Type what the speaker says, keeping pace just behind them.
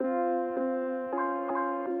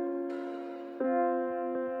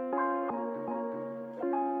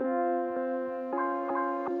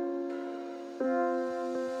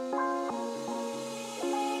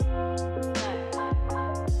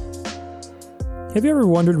Have you ever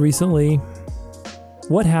wondered recently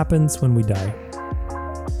what happens when we die?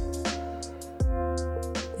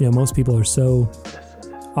 You know, most people are so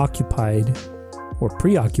occupied, or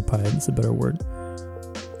preoccupied, is a better word,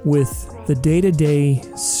 with the day-to-day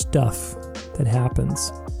stuff that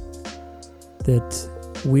happens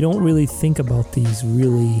that we don't really think about these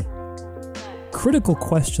really critical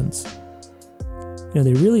questions. You know,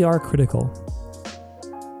 they really are critical.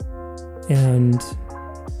 And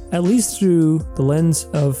at least through the lens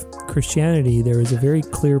of Christianity, there is a very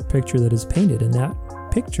clear picture that is painted, and that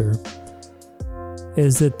picture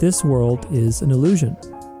is that this world is an illusion.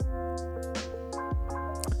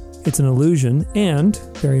 It's an illusion, and,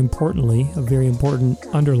 very importantly, a very important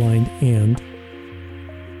underlined and,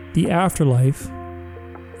 the afterlife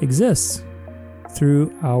exists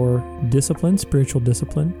through our discipline, spiritual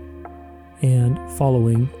discipline, and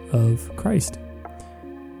following of Christ.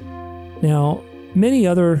 Now, many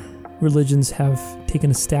other religions have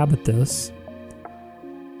taken a stab at this,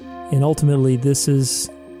 and ultimately this is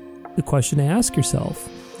the question to ask yourself.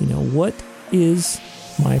 You know, what is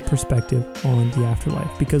my perspective on the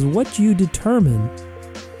afterlife? Because what you determine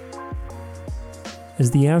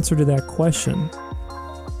as the answer to that question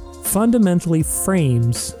fundamentally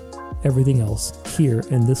frames everything else here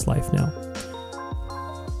in this life now.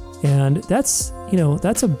 And that's, you know,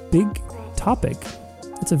 that's a big topic.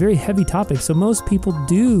 It's a very heavy topic, so most people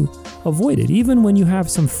do avoid it, even when you have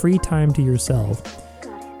some free time to yourself.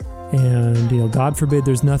 And, you know, God forbid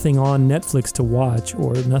there's nothing on Netflix to watch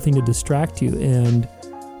or nothing to distract you, and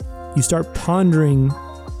you start pondering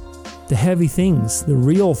the heavy things, the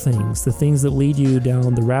real things, the things that lead you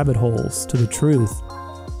down the rabbit holes to the truth.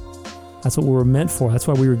 That's what we were meant for. That's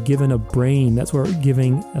why we were given a brain. That's why we're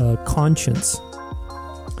giving a conscience,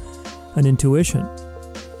 an intuition.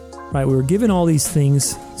 Right, we were given all these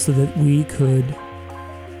things so that we could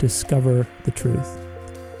discover the truth.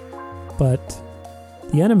 But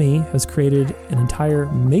the enemy has created an entire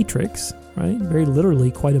matrix, right? Very literally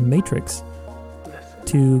quite a matrix,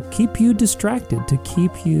 to keep you distracted, to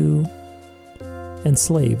keep you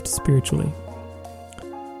enslaved spiritually.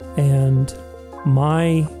 And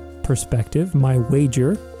my perspective, my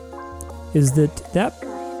wager, is that that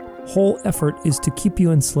whole effort is to keep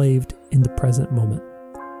you enslaved in the present moment,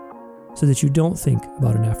 so that you don't think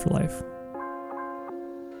about an afterlife.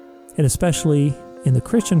 And especially in the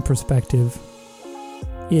Christian perspective,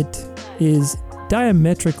 it is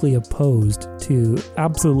diametrically opposed to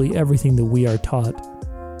absolutely everything that we are taught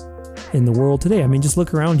in the world today. I mean, just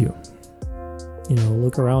look around you. You know,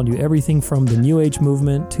 look around you. Everything from the New Age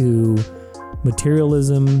movement to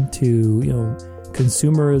materialism to, you know,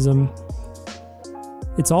 consumerism.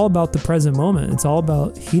 It's all about the present moment. It's all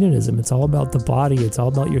about hedonism. It's all about the body. It's all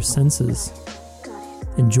about your senses.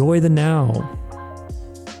 Enjoy the now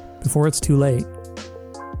before it's too late.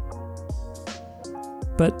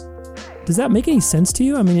 But does that make any sense to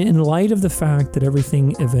you? I mean, in light of the fact that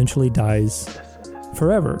everything eventually dies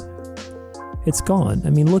forever, it's gone. I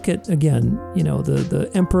mean, look at, again, you know,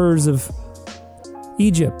 the emperors of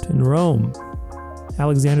Egypt and Rome,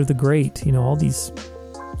 Alexander the Great, you know, all these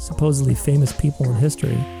supposedly famous people in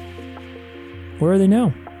history. Where are they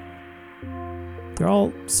now? They're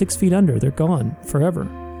all 6 feet under. They're gone forever.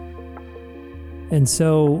 And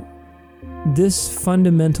so this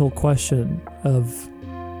fundamental question of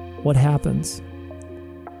what happens,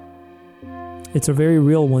 it's a very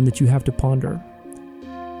real one that you have to ponder.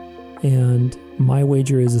 And my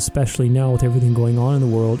wager is, especially now with everything going on in the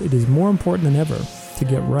world, it is more important than ever to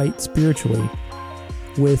get right spiritually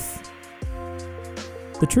with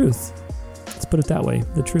the truth. Let's put it that way,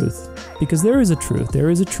 the truth. Because there is a truth.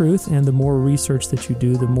 There is a truth, and the more research that you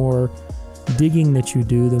do, the more digging that you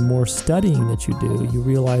do, the more studying that you do, you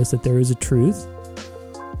realize that there is a truth.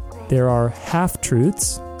 There are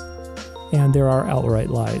half-truths, and there are outright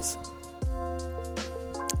lies.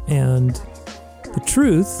 And the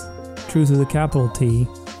truth with a capital T,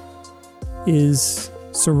 is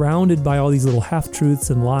surrounded by all these little half-truths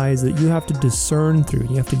and lies that you have to discern through.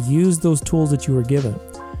 You have to use those tools that you were given.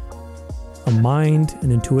 A mind,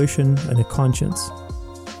 an intuition, and a conscience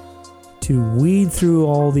to weed through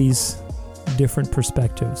all these different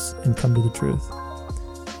perspectives and come to the truth.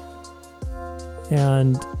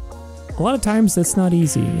 And a lot of times that's not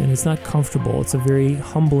easy and it's not comfortable. It's a very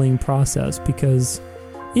humbling process, because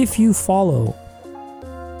if you follow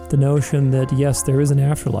the notion that, yes, there is an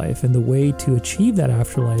afterlife, and the way to achieve that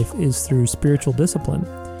afterlife is through spiritual discipline.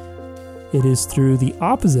 It is through the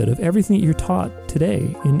opposite of everything that you're taught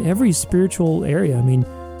today in every spiritual area. I mean,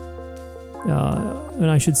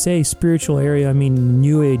 and I should say spiritual area, I mean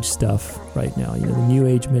New Age stuff right now. You know, the New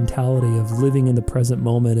Age mentality of living in the present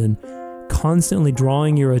moment and constantly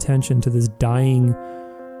drawing your attention to this dying,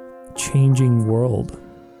 changing world.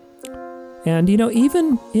 And,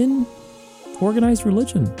 even in organized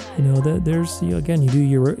religion, there's, again, you do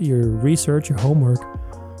your research, your homework,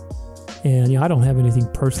 and, I don't have anything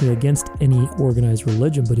personally against any organized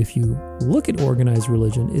religion, but if you look at organized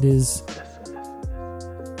religion, it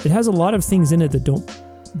has a lot of things in it that don't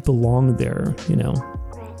belong there,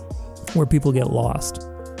 where people get lost.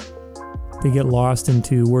 They get lost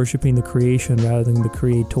into worshiping the creation rather than the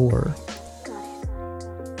creator,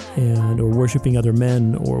 or worshiping other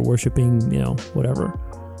men, or worshiping, whatever.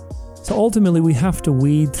 So ultimately, we have to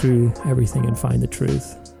weed through everything and find the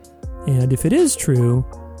truth. And if it is true,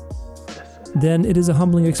 then it is a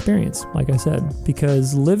humbling experience, like I said,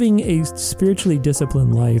 because living a spiritually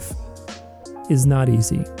disciplined life is not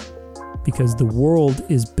easy, because the world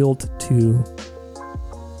is built to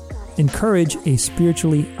encourage a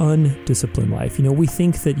spiritually undisciplined life. We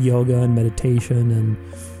think that yoga and meditation and,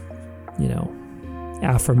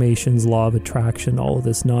 affirmations, law of attraction, all of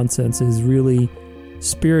this nonsense is really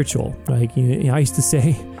spiritual. Like, I used to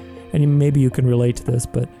say, and maybe you can relate to this,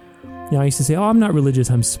 but I used to say, I'm not religious,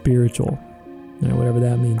 I'm spiritual. Whatever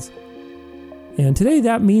that means. And today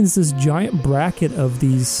that means this giant bracket of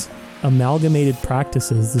these amalgamated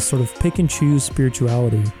practices, this sort of pick and choose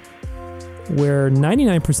spirituality, where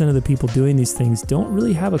 99% of the people doing these things don't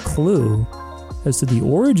really have a clue as to the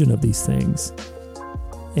origin of these things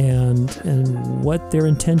and what their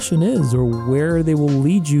intention is, or where they will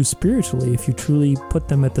lead you spiritually if you truly put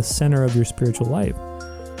them at the center of your spiritual life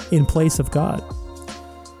in place of God.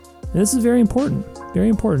 And this is very important. Very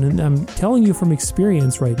important, and I'm telling you from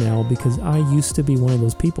experience right now, because I used to be one of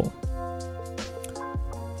those people.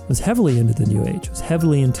 I was heavily into the New Age. I was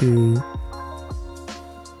heavily into,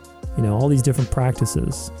 all these different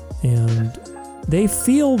practices, and they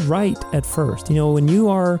feel right at first. When you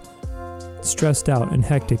are stressed out and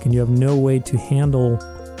hectic and you have no way to handle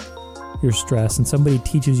your stress, and somebody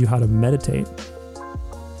teaches you how to meditate,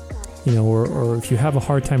 or if you have a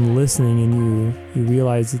hard time listening and you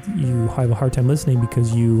realize that you have a hard time listening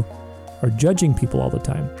because you are judging people all the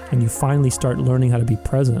time, and you finally start learning how to be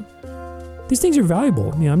present. These things are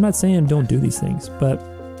valuable. I'm not saying don't do these things, but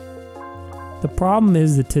the problem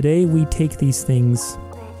is that today we take these things,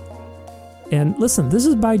 and listen, this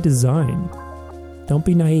is by design. Don't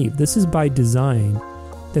be naive. This is by design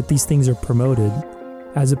that these things are promoted,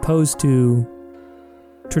 as opposed to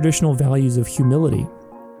traditional values of humility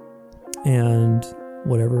and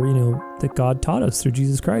whatever, that God taught us through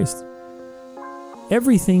Jesus Christ.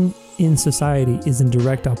 Everything in society is in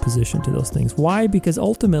direct opposition to those things. Why? Because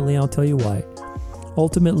ultimately, I'll tell you why.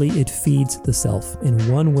 Ultimately, it feeds the self in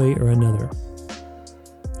one way or another.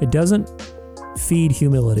 It doesn't feed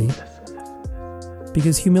humility,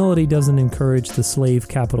 because humility doesn't encourage the slave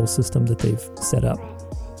capital system that they've set up.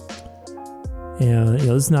 And,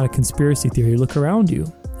 this is not a conspiracy theory. Look around you.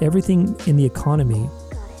 Everything in the economy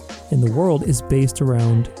in the world is based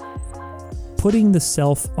around putting the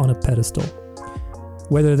self on a pedestal.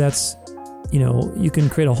 Whether that's, you can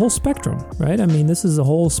create a whole spectrum, right? This is a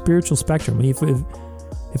whole spiritual spectrum. If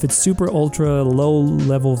it's super ultra low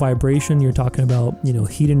level vibration, you're talking about,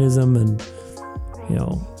 hedonism and,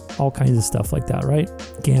 all kinds of stuff like that, right?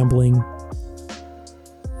 Gambling.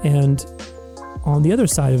 And on the other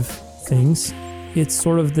side of things, it's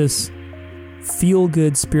sort of this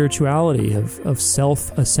feel-good spirituality of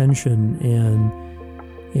self-ascension and,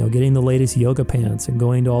 getting the latest yoga pants and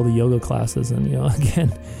going to all the yoga classes. And,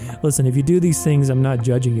 again, listen, if you do these things, I'm not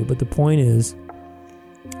judging you, but the point is,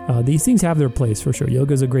 these things have their place for sure.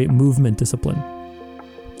 Yoga is a great movement discipline.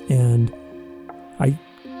 And I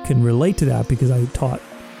can relate to that because I taught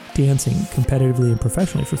dancing competitively and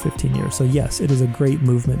professionally for 15 years. So yes, it is a great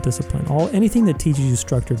movement discipline. Anything that teaches you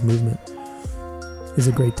structured movement is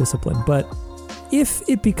a great discipline. But if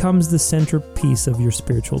it becomes the centerpiece of your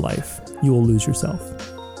spiritual life, you will lose yourself.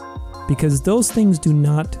 Because those things do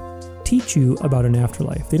not teach you about an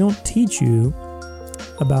afterlife. They don't teach you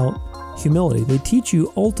about humility. They teach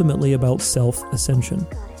you ultimately about self-ascension.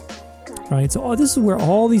 Right? So this is where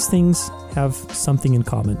all these things have something in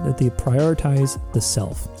common, that they prioritize the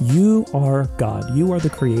self. You are God. You are the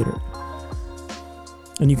creator.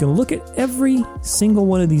 And you can look at every single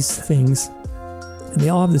one of these things, and they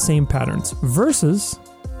all have the same patterns, versus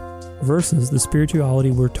the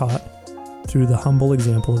spirituality we're taught through the humble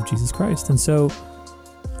example of Jesus Christ. And so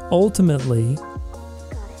ultimately,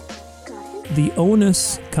 the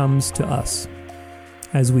onus comes to us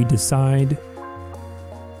as we decide,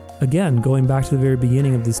 again, going back to the very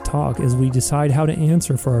beginning of this talk, as we decide how to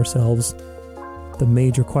answer for ourselves the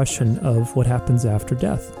major question of what happens after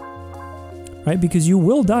death. right? Because you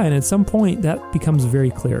will die, and at some point that becomes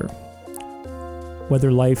very clear.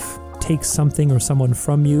 Whether life takes something or someone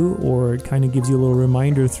from you, or it kind of gives you a little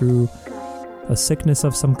reminder through a sickness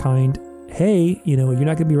of some kind, hey, you're not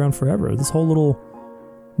going to be around forever. This whole little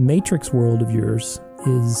matrix world of yours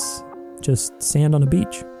is just sand on a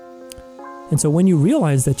beach. And so when you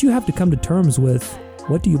realize that, you have to come to terms with,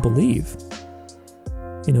 what do you believe?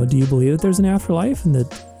 Do you believe that there's an afterlife and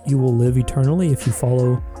that you will live eternally if you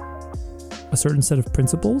follow a certain set of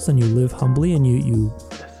principles and you live humbly and you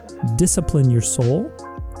discipline your soul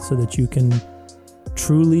so that you can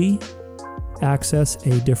truly access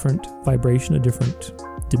a different vibration, a different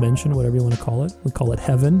dimension, whatever you want to call it. We call it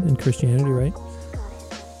heaven in Christianity, right?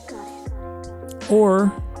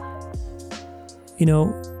 Or,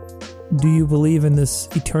 do you believe in this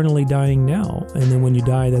eternally dying now, and then when you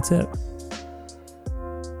die, that's it?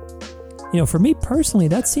 For me personally,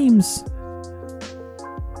 that seems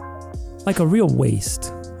like a real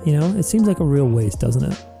waste. It seems like a real waste,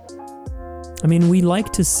 doesn't it? I mean, we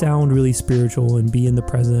like to sound really spiritual and be in the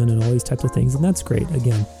present and all these types of things, and that's great.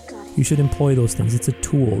 Again, you should employ those things. It's a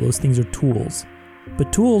tool. Those things are tools.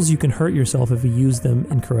 But tools, you can hurt yourself if you use them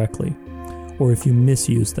incorrectly or if you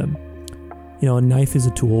misuse them. A knife is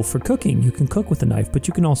a tool for cooking. You can cook with a knife, but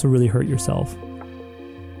you can also really hurt yourself,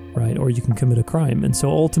 right? Or you can commit a crime. And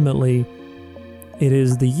so ultimately, it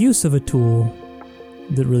is the use of a tool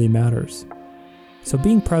that really matters. So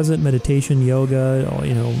being present, meditation, yoga,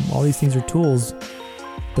 all these things are tools,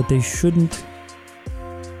 but they shouldn't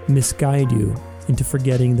misguide you into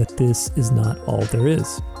forgetting that this is not all there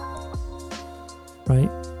is,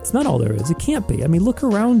 right? It's not all there is. It can't be. I mean, look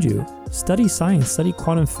around you. Study science, study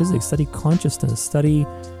quantum physics, study consciousness, study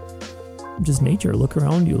just nature. Look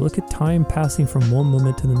around you. Look at time passing from one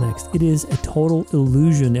moment to the next. It is a total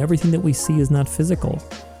illusion. Everything that we see is not physical.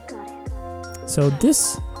 So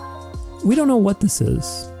we don't know what this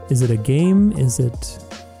is. Is it a game? Is it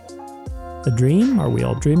a dream? Are we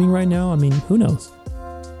all dreaming right now? I mean, who knows?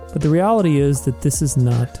 But the reality is that this is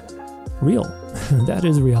not real. That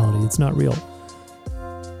is reality. It's not real.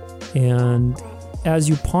 And as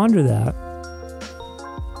you ponder that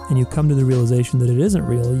and you come to the realization that it isn't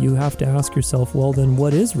real, you have to ask yourself, well, then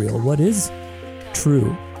what is real? What is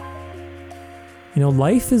true?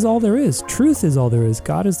 Life is all there is. Truth is all there is.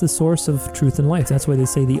 God is the source of truth and life. That's why they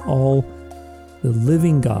say the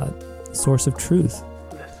living God, the source of truth.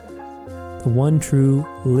 The one true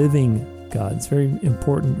living God. It's very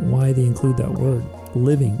important why they include that word,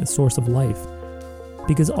 living, the source of life.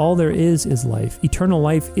 Because all there is life. Eternal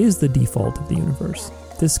life is the default of the universe.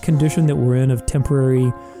 This condition that we're in of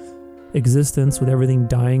temporary existence with everything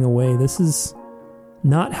dying away, this is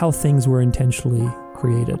not how things were intentionally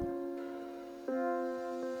created.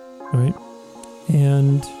 Right?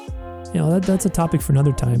 And, that's a topic for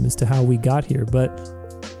another time as to how we got here. But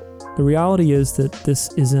the reality is that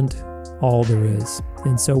this isn't all there is.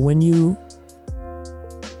 And so when you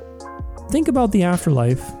think about the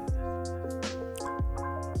afterlife,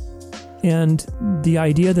 and the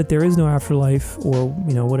idea that there is no afterlife or,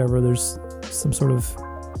 whatever, there's some sort of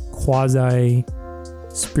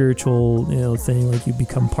quasi-spiritual, thing, like you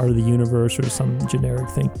become part of the universe or some generic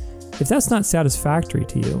thing. If that's not satisfactory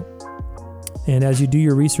to you, and as you do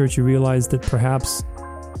your research, you realize that perhaps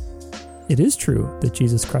it is true that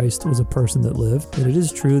Jesus Christ was a person that lived, that it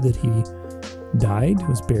is true that he died,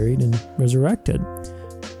 was buried, and resurrected.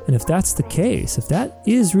 And if that's the case, if that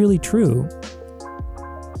is really true,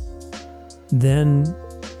 then,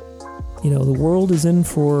 the world is in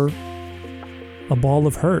for a ball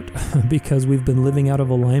of hurt because we've been living out of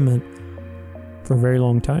alignment for a very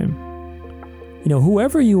long time.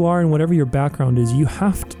 Whoever you are and whatever your background is, you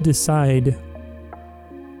have to decide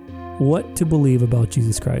what to believe about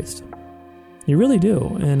Jesus Christ. You really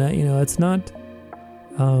do. And, it's not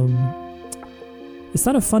a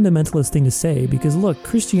fundamentalist thing to say because, look,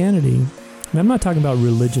 Christianity, and I'm not talking about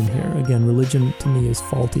religion here. Again, religion to me is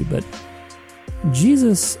faulty, but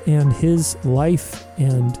Jesus and his life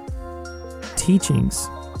and teachings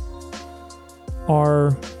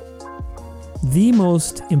are the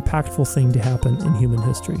most impactful thing to happen in human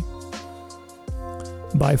history,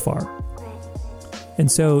 by far.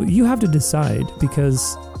 And so you have to decide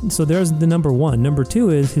because, so there's the number one. Number two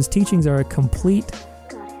is his teachings are a complete,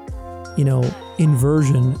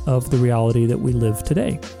 inversion of the reality that we live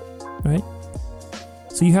today, right?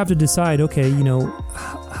 So you have to decide, okay,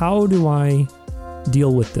 how do I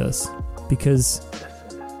deal with this? Because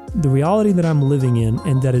the reality that I'm living in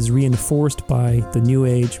and that is reinforced by the New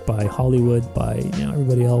Age, by Hollywood, by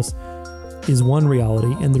everybody else is one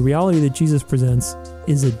reality, and the reality that Jesus presents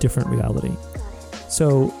is a different reality.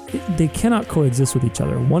 So they cannot coexist with each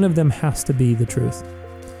other. One of them has to be the truth.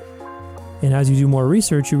 And as you do more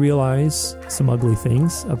research, you realize some ugly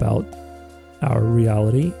things about our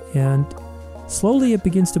reality, and slowly it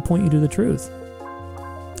begins to point you to the truth.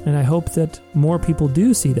 And I hope that more people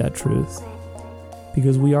do see that truth,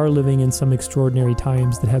 because we are living in some extraordinary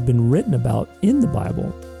times that have been written about in the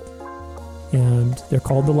Bible. And they're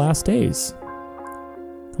called the last days.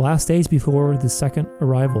 The last days before the second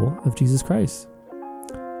arrival of Jesus Christ.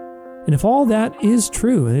 And if all that is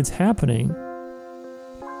true and it's happening,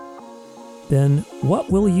 then what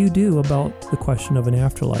will you do about the question of an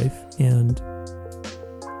afterlife and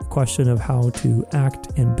the question of how to act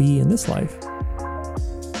and be in this life?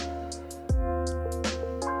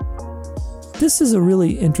 This is a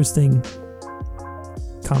really interesting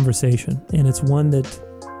conversation, and it's one that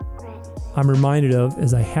I'm reminded of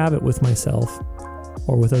as I have it with myself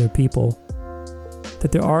or with other people,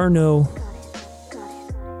 that there are no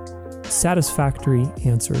satisfactory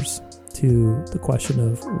answers to the question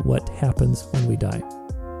of what happens when we die.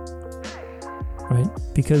 Right?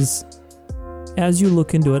 Because as you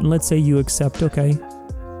look into it, and let's say you accept, okay,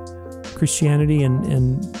 Christianity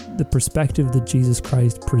and the perspective that Jesus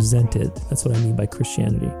Christ presented, that's what I mean by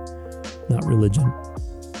Christianity, not religion.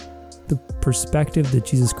 The perspective that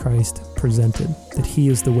Jesus Christ presented, that he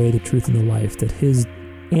is the way, the truth, and the life, that his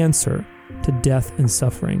answer to death and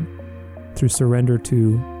suffering through surrender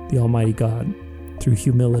to the Almighty God, through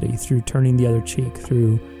humility, through turning the other cheek,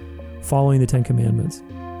 through following the Ten Commandments.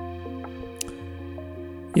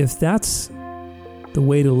 If that's the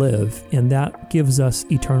way to live, and that gives us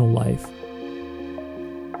eternal life,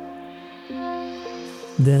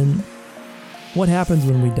 then what happens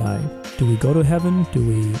when we die? Do we go to heaven? Do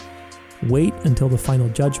we wait until the final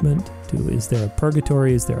judgment? Is there a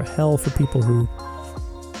purgatory? Is there a hell for people who,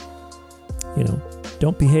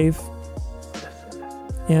 don't behave?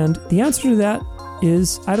 And the answer to that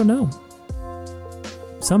is, I don't know.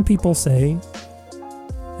 Some people say,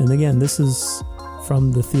 and again, this is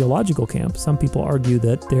from the theological camp, some people argue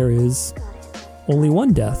that there is only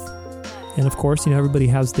one death. And of course, everybody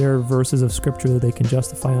has their verses of scripture that they can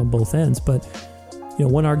justify on both ends. But,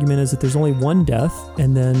 one argument is that there's only one death,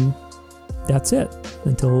 and then that's it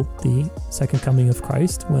until the second coming of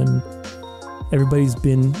Christ, when everybody's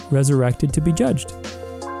been resurrected to be judged.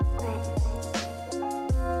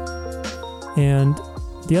 And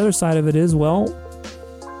the other side of it is, well,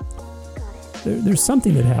 there's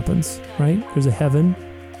something that happens, right? There's a heaven.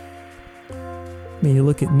 I mean, you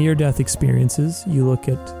look at near-death experiences. You look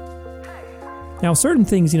at, now certain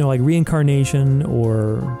things, like reincarnation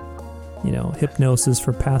or, hypnosis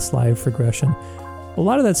for past life regression. A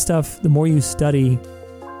lot of that stuff, the more you study,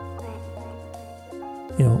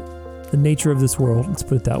 the nature of this world, let's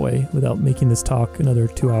put it that way, without making this talk another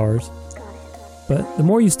 2 hours. But the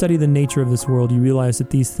more you study the nature of this world, you realize that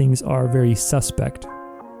these things are very suspect,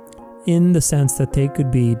 in the sense that they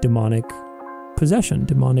could be demonic possession,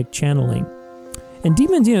 demonic channeling. And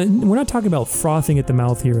demons, we're not talking about frothing at the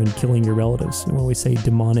mouth here and killing your relatives when we say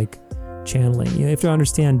demonic channeling. You have to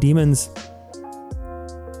understand, demons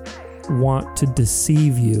want to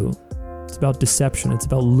deceive you. It's about deception. It's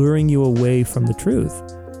about luring you away from the truth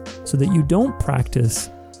so that you don't practice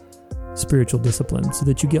spiritual discipline, so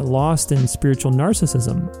that you get lost in spiritual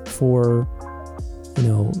narcissism for,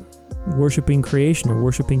 worshiping creation or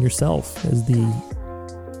worshiping yourself as the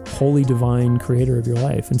holy divine creator of your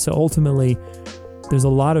life. And so ultimately, there's a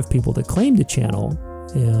lot of people that claim to channel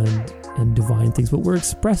and divine things, but we're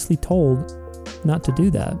expressly told not to do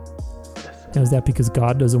that. Now, is that because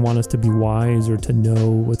God doesn't want us to be wise or to know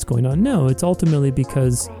what's going on? No, it's ultimately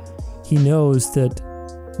because he knows that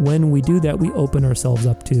when we do that, we open ourselves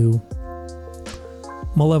up to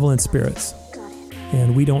malevolent spirits,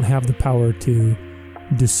 and we don't have the power to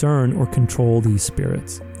discern or control these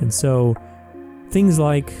spirits. And so things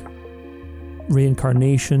like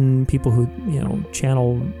reincarnation, people who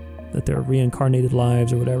channel that they're reincarnated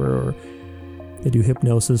lives or whatever, or they do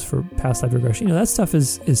hypnosis for past life regression, that stuff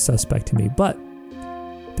is suspect to me. But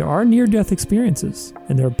there are near-death experiences,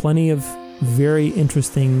 and there are plenty of very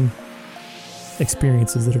interesting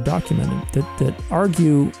experiences that are documented that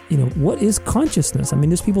argue, what is consciousness? I mean,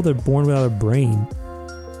 there's people that are born without a brain,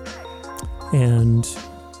 and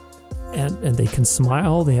they can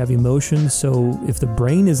smile, they have emotions. So if the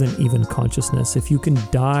brain isn't even consciousness, if you can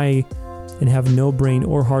die and have no brain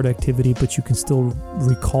or heart activity, but you can still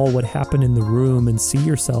recall what happened in the room and see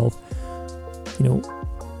yourself,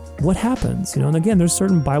 what happens? And again, there's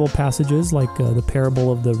certain Bible passages like the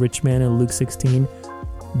parable of the rich man in Luke 16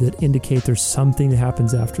 that indicate there's something that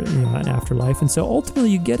happens after, an afterlife. And so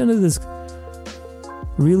ultimately you get into this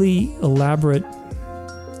really elaborate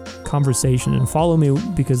conversation and follow me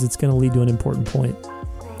because it's going to lead to an important point.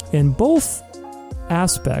 And both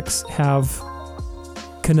aspects have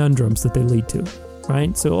conundrums that they lead to,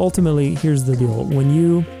 right? So ultimately, here's the deal.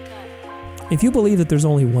 If you believe that there's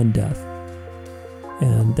only one death,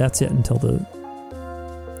 and that's it until the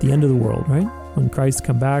end of the world, right? When Christ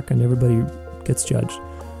come back and everybody gets judged,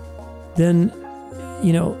 then,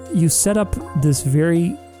 you set up this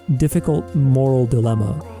very difficult moral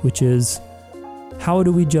dilemma, which is, how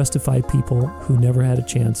do we justify people who never had a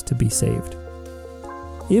chance to be saved?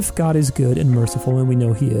 If God is good and merciful, and we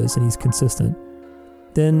know He is, and He's consistent,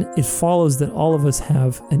 then it follows that all of us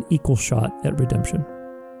have an equal shot at redemption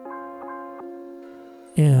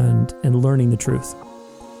and learning the truth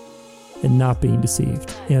and not being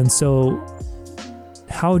deceived. And so,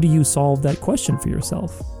 how do you solve that question for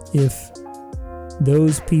yourself? If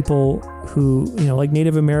those people who, like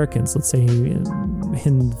Native Americans, let's say in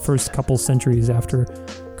the first couple centuries after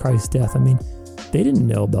Christ's death, they didn't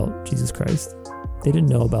know about Jesus Christ. They didn't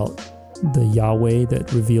know about the Yahweh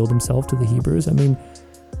that revealed Himself to the Hebrews.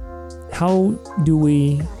 How do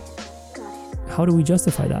we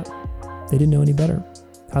justify that? They didn't know any better.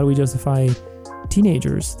 How do we justify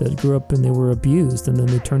teenagers that grew up and they were abused and then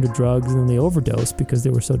they turned to drugs and then they overdosed because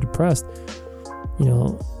they were so depressed?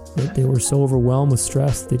 They were so overwhelmed with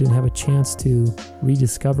stress, they didn't have a chance to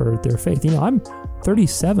rediscover their faith. I'm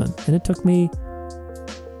 37, and it took me,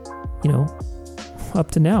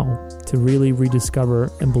 up to now to really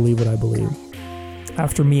rediscover and believe what I believe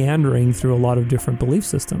after meandering through a lot of different belief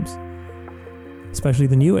systems, especially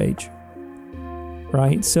the New Age,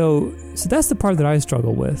 right? So that's the part that I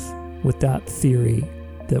struggle with that theory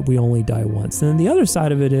that we only die once. And then the other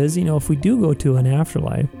side of it is, if we do go to an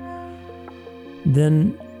afterlife,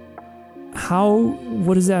 then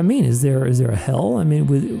what does that mean? Is there a hell?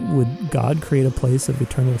 Would God create a place of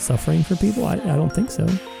eternal suffering for people? I don't think so.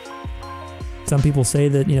 Some people say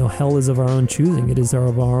that, hell is of our own choosing. It is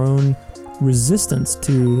of our own resistance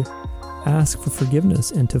to ask for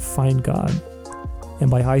forgiveness and to find God. And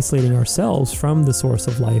by isolating ourselves from the source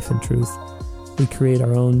of life and truth, we create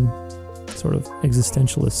our own sort of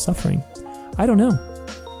existentialist suffering. I don't know.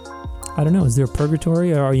 Is there a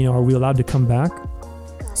purgatory? Or, are we allowed to come back?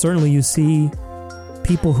 Certainly you see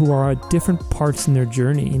people who are at different parts in their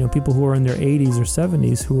journey, people who are in their 80s or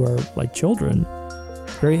 70s who are like children,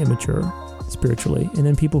 very immature spiritually. And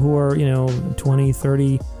then people who are, 20,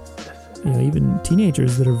 30, even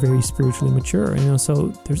teenagers that are very spiritually mature. So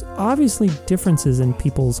there's obviously differences in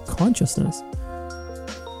people's consciousness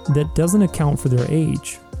that doesn't account for their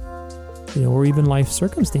age, or even life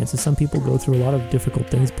circumstances. Some people go through a lot of difficult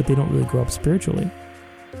things, but they don't really grow up spiritually.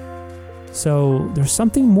 So there's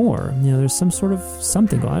something more, there's some sort of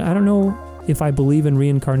something. I don't know if I believe in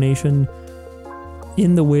reincarnation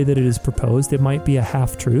in the way that it is proposed. It might be a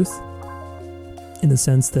half-truth in the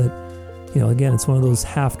sense that, again, it's one of those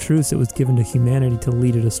half-truths that was given to humanity to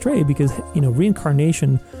lead it astray because,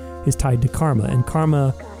 reincarnation is tied to karma, and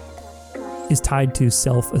karma is tied to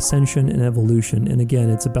self-ascension and evolution. And again,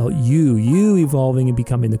 it's about you evolving and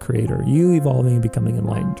becoming the creator, you evolving and becoming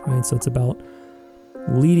enlightened, right? So it's about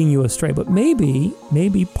leading you astray. But maybe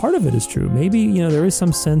part of it is true. Maybe, there is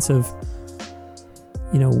some sense of,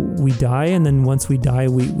 we die, and then once we die,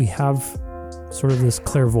 we have sort of this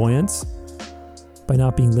clairvoyance by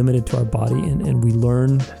not being limited to our body, and we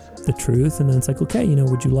learn the truth. And then it's like, okay,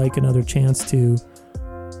 would you like another chance to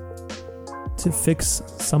fix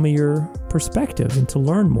some of your perspective and to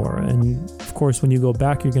learn more? And of course, when you go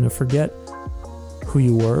back, you're going to forget who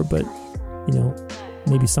you were, but,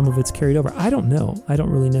 maybe some of it's carried over. I don't know. I don't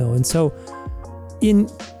really know. And so in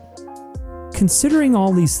considering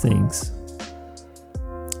all these things,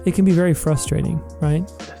 it can be very frustrating, right?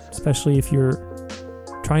 Especially if you're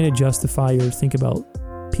trying to justify or think about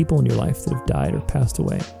people in your life that have died or passed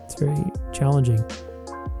away. It's very challenging.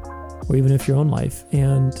 Or even if your own life.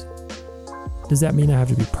 And does that mean I have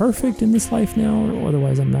to be perfect in this life now, or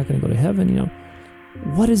otherwise I'm not going to go to heaven?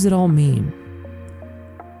 What does it all mean?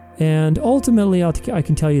 And ultimately, I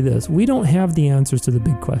can tell you this. We don't have the answers to the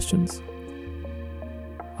big questions.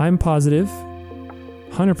 I'm positive,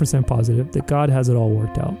 100% positive, that God has it all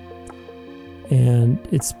worked out. And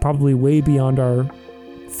it's probably way beyond our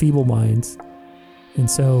feeble minds. And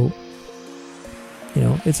so,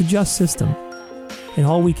 it's a just system. And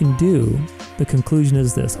all we can do, the conclusion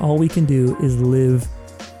is this, all we can do is live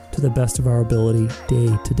to the best of our ability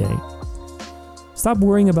day to day. Stop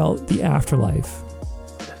worrying about the afterlife.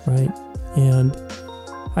 Right? And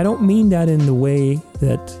I don't mean that in the way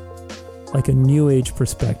that like a New Age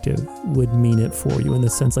perspective would mean it for you, in the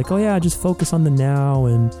sense like, oh yeah, just focus on the now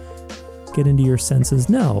and get into your senses.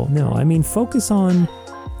 No. I mean, focus on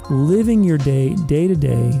living your day to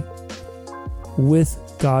day with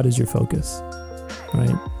God as your focus,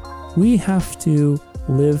 right? We have to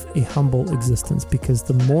live a humble existence, because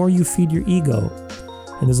the more you feed your ego,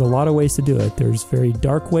 and there's a lot of ways to do it. There's very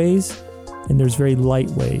dark ways and there's very light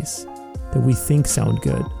ways that we think sound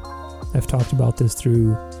good. I've talked about this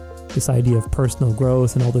through this idea of personal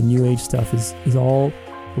growth, and all the new age stuff is all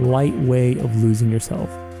light way of losing yourself.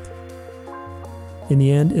 In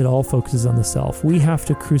the end, it all focuses on the self. We have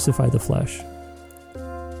to crucify the flesh.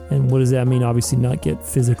 And what does that mean? Obviously not get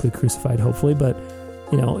physically crucified, hopefully, but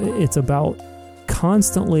it's about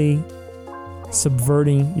constantly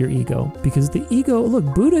subverting your ego. Because the ego, look,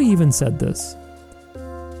 Buddha even said this.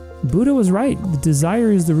 Buddha was right. The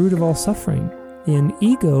desire is the root of all suffering. And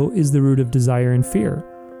ego is the root of desire and fear.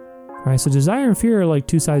 Right? So desire and fear are like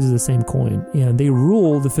two sides of the same coin, and they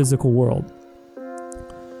rule the physical world.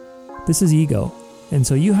 This is ego. And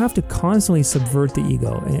so you have to constantly subvert the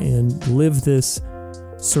ego and live this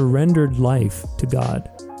surrendered life to God,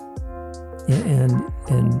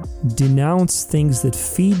 and denounce things that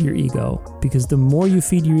feed your ego, because the more you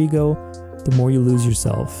feed your ego, the more you lose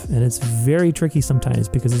yourself. And it's very tricky sometimes,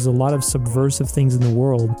 because there's a lot of subversive things in the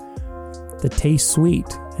world that taste sweet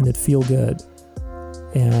and that feel good,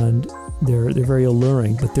 and they're very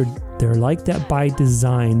alluring, but they're like that by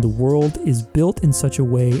design. The world is built in such a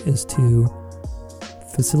way as to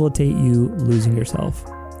facilitate you losing yourself.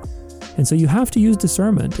 And so you have to use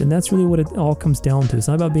discernment, and that's really what it all comes down to. It's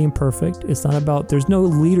not about being perfect. It's not about, there's no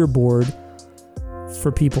leaderboard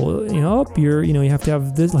for people. You have to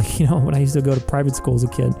have this, when I used to go to private school as a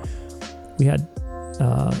kid, we had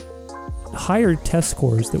higher test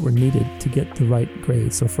scores that were needed to get the right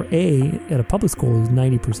grade. So for A at a public school, it was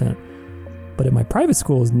 90%. But at my private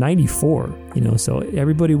school, it was 94, so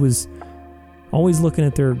everybody was always looking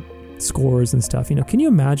at their scores and stuff. Can you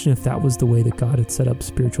imagine if that was the way that God had set up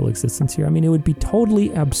spiritual existence here? I mean, it would be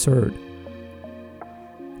totally absurd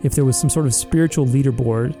if there was some sort of spiritual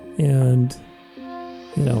leaderboard and,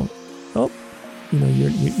 you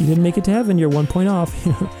didn't make it to heaven, you're 1 point off.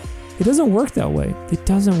 It doesn't work that way. It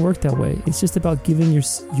doesn't work that way. It's just about giving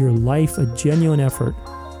your life a genuine effort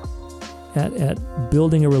at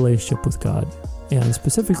building a relationship with God, and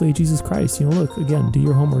specifically Jesus Christ. Look, again, do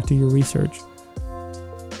your homework, do your research,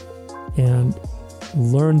 and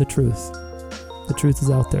learn the truth. The truth is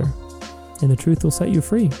out there, and the truth will set you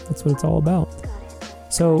free. That's what it's all about.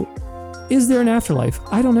 So, is there an afterlife?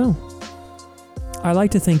 I don't know. I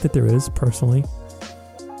like to think that there is, personally.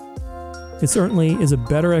 It certainly is a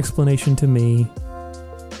better explanation to me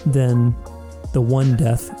than the one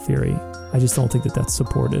death theory. I just don't think that that's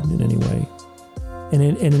supported in any way.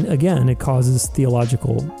 And again, it causes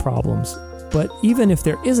theological problems. But even if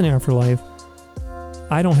there is an afterlife,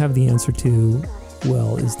 I don't have the answer to,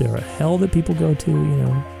 well, is there a hell that people go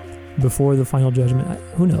to, before the final judgment?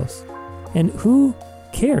 Who knows? And who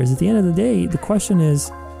cares? At the end of the day, the question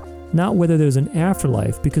is not whether there's an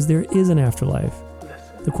afterlife, because there is an afterlife.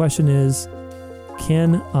 The question is,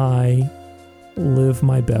 can I live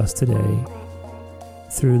my best today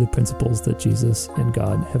through the principles that Jesus and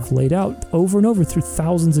God have laid out over and over through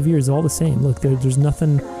thousands of years, all the same? Look, there's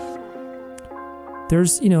nothing...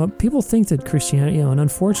 people think that Christianity, and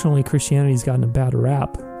unfortunately Christianity's gotten a bad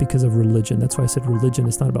rap because of religion. That's why I said religion.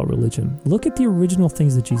 It's not about religion. Look at the original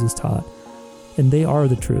things that Jesus taught, and they are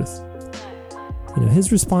the truth.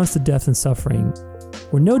 His response to death and suffering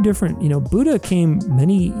were no different. Buddha came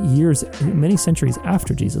many centuries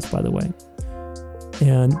after Jesus, by the way.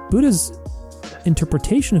 And Buddha's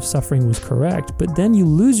interpretation of suffering was correct, but then you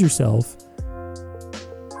lose yourself.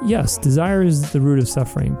 Yes, desire is the root of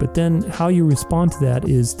suffering, but then how you respond to that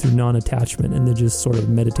is through non-attachment and then just sort of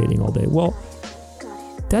meditating all day. Well,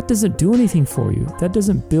 that doesn't do anything for you. That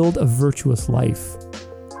doesn't build a virtuous life.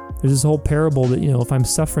 There's this whole parable that, if I'm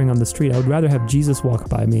suffering on the street, I would rather have Jesus walk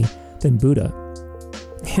by me than Buddha.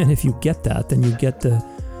 And if you get that, then you get the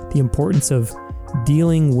importance of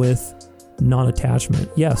dealing with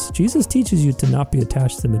non-attachment. Yes, Jesus teaches you to not be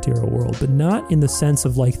attached to the material world, but not in the sense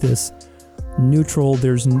of like this neutral,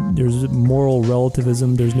 there's moral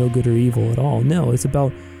relativism, there's no good or evil at all. No, it's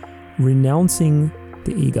about renouncing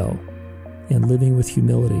the ego and living with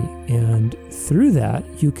humility. And through that,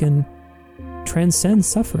 you can transcend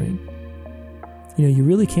suffering. You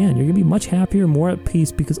really can. You're going to be much happier, more at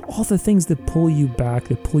peace, because all the things that pull you back,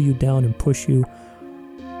 that pull you down and push you,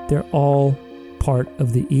 they're all part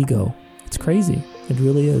of the ego. It's crazy. It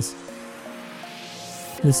really is.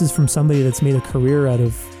 This is from somebody that's made a career out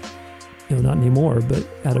of, not anymore, but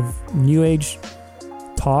out of New Age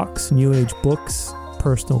talks, New Age books,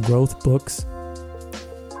 personal growth books.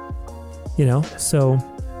 So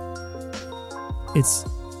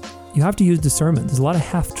you have to use discernment. There's a lot of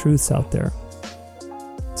half-truths out there.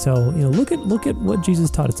 So, look at what Jesus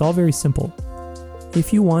taught. It's all very simple.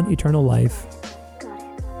 If you want eternal life,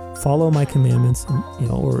 follow my commandments. And,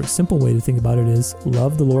 or a simple way to think about it is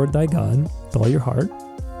love the Lord thy God with all your heart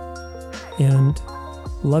and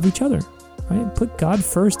love each other, right? Put God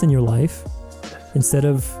first in your life instead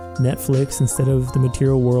of Netflix, instead of the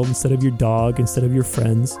material world, instead of your dog, instead of your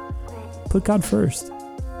friends. Put God first.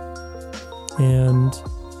 And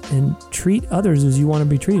treat others as you want to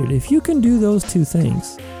be treated. If you can do those two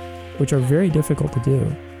things, which are very difficult to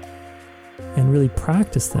do, and really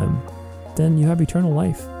practice them, then you have eternal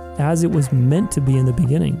life as it was meant to be in the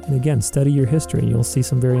beginning. And again, study your history and you'll see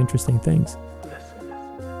some very interesting things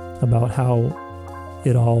about how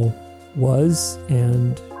it all was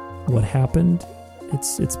and what happened.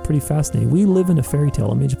 It's pretty fascinating. We live in a fairy tale.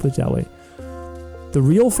 Let me just put it that way. The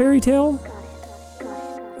real fairy tale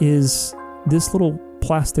is this little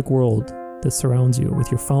plastic world that surrounds you with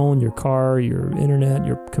your phone, your car, your internet,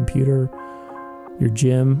 your computer, your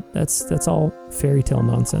gym. That's all fairy tale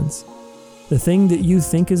nonsense. The thing that you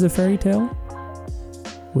think is a fairy tale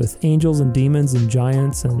with angels and demons and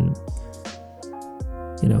giants and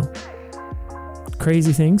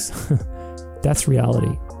crazy things, that's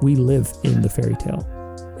reality. We live in the fairy tale.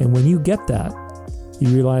 And when you get that, you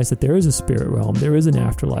realize that there is a spirit realm, there is an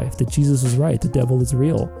afterlife, that Jesus was right, the devil is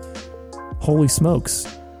real. Holy smokes,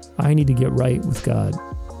 I need to get right with God.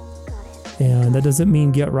 And that doesn't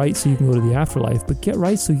mean get right so you can go to the afterlife, but get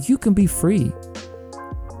right so you can be free.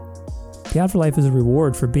 The afterlife is a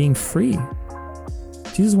reward for being free.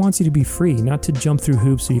 Jesus wants you to be free, not to jump through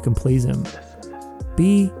hoops so you can please him.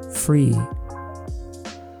 Be free.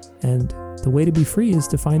 And the way to be free is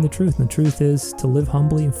to find the truth. And the truth is to live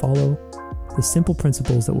humbly and follow the simple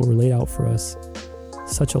principles that were laid out for us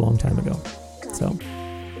such a long time ago. So,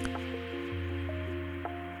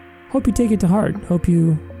 hope you take it to heart.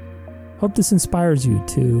 Hope this inspires you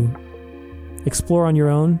to explore on your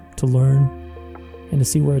own, to learn, and to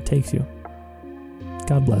see where it takes you.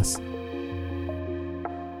 God bless.